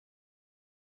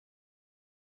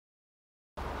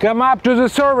Come up to the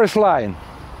service line.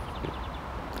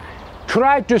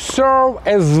 Try to serve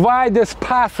as wide as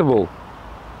possible.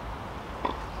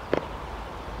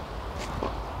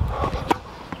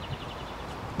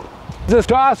 The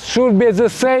toss should be the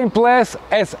same place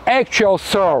as actual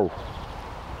serve.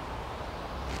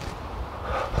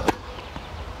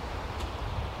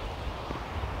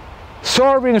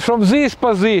 Serving from this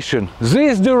position,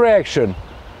 this direction,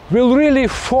 will really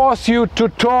force you to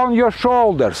turn your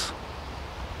shoulders.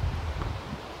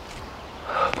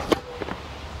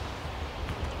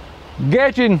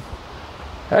 Getting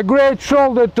a great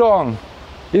shoulder turn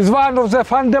is one of the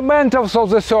fundamentals of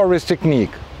the service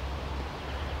technique.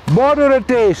 Body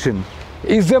rotation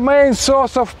is the main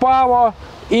source of power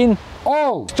in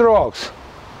all strokes.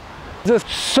 The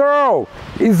serve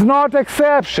is not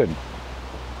exception.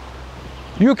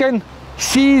 You can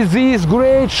see this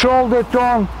great shoulder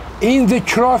turn in the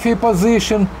trophy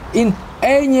position in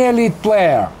any elite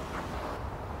player.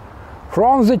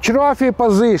 From the trophy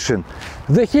position,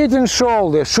 the hitting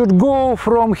shoulder should go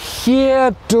from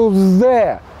here to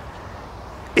there,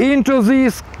 into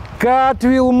this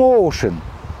cartwheel motion.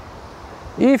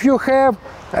 If you have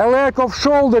a lack of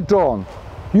shoulder turn,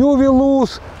 you will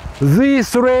lose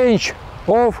this range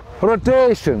of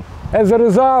rotation. As a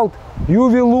result, you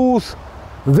will lose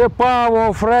the power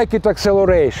of racket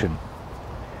acceleration.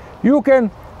 You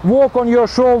can work on your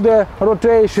shoulder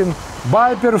rotation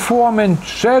by performing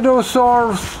shadow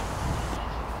serves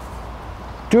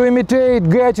to imitate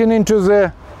getting into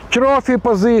the trophy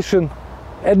position.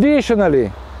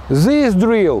 Additionally, this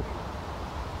drill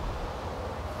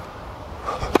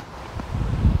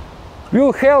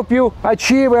will help you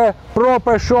achieve a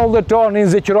proper shoulder turn in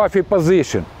the trophy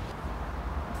position.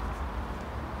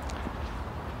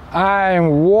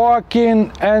 I'm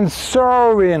walking and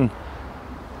serving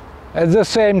at the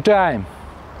same time.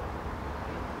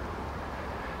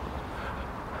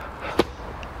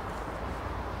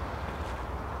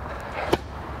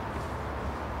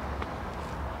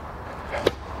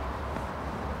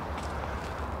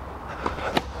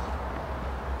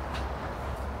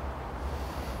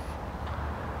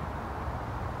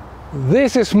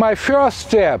 This is my first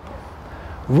step.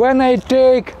 When I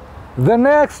take the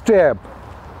next step,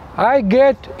 I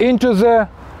get into the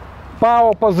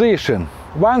power position.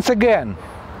 Once again,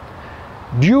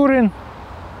 during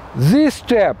this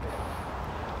step,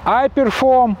 I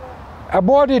perform a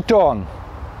body turn.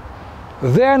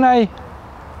 Then I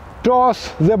toss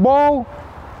the ball.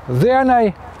 Then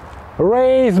I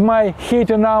raise my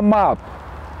hitting arm up.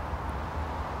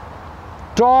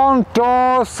 Turn,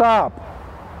 toss up.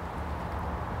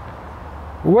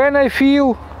 When I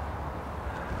feel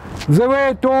the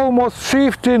weight almost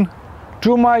shifting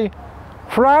to my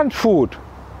front foot,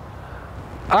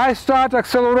 I start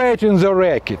accelerating the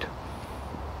racket.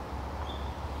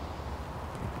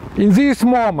 In this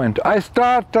moment, I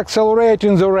start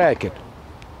accelerating the racket.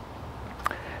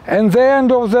 And the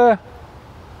end of the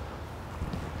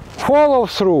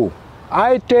follow-through,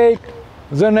 I take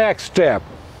the next step.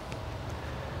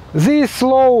 These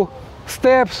slow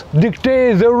steps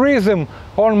dictate the rhythm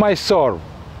on my serve.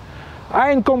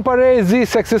 I incorporate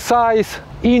this exercise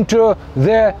into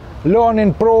the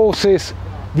learning process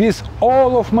with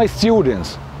all of my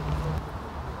students.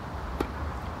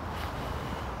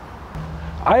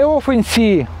 I often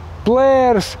see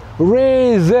players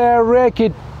raise their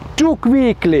racket too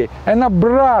quickly and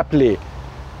abruptly.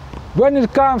 When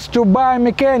it comes to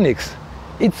biomechanics,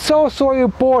 it's so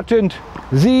important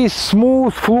this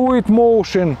smooth, fluid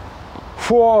motion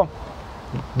for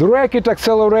the racket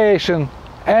acceleration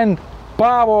and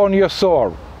power on your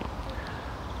serve.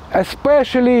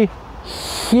 Especially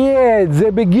here at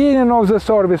the beginning of the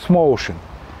service motion,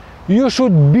 you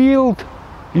should build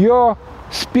your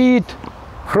speed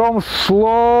from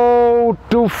slow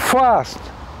to fast,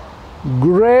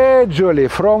 gradually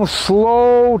from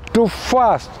slow to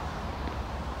fast.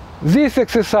 This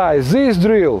exercise, this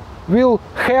drill will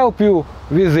help you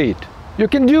with it. You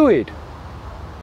can do it.